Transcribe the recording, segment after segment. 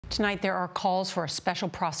Tonight, there are calls for a special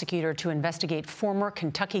prosecutor to investigate former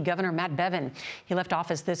Kentucky Governor Matt Bevin. He left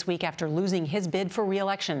office this week after losing his bid for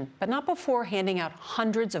re-election, but not before handing out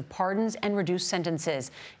hundreds of pardons and reduced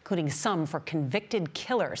sentences, including some for convicted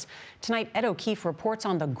killers. Tonight, Ed O'Keefe reports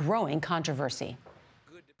on the growing controversy.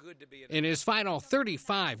 In his final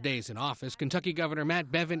 35 days in office, Kentucky Governor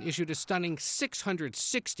Matt Bevin issued a stunning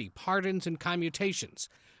 660 pardons and commutations,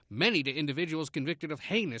 many to individuals convicted of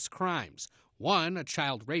heinous crimes. One, a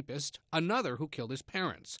child rapist, another who killed his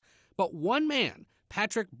parents. But one man,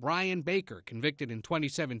 Patrick Brian Baker, convicted in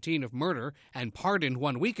 2017 of murder and pardoned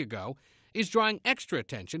 1 week ago, is drawing extra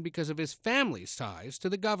attention because of his family's ties to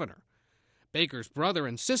the governor. Baker's brother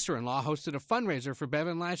and sister-in-law hosted a fundraiser for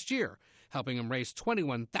Bevin last year, helping him raise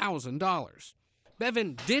 $21,000.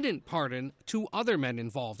 Bevin didn't pardon two other men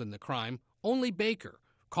involved in the crime, only Baker,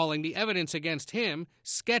 calling the evidence against him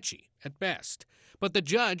sketchy at best. But the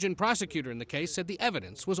judge and prosecutor in the case said the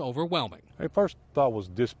evidence was overwhelming. My first thought was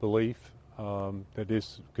disbelief that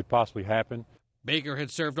this could possibly happen. Baker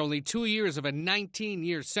had served only 2 years of a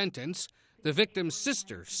 19-year sentence. The victim's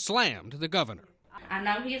sister slammed the governor. I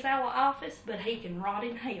know he's out of office, but he can rot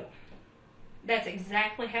in hell. That's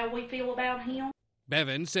exactly how we feel about him.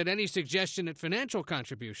 Bevin said any suggestion that financial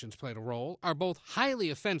contributions played a role are both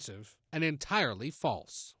highly offensive and entirely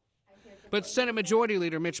false. But Senate Majority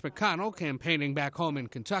Leader Mitch McConnell, campaigning back home in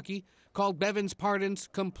Kentucky, called Bevin's pardons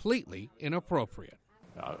completely inappropriate.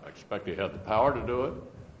 I expect he had the power to do it,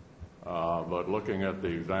 but looking at the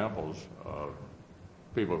examples of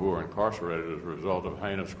people who are incarcerated as a result of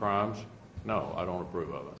heinous crimes, no, I don't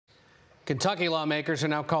approve of it. Kentucky lawmakers are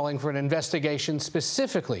now calling for an investigation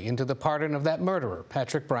specifically into the pardon of that murderer,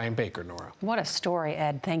 Patrick Brian Baker, Nora. What a story,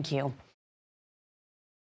 Ed. Thank you.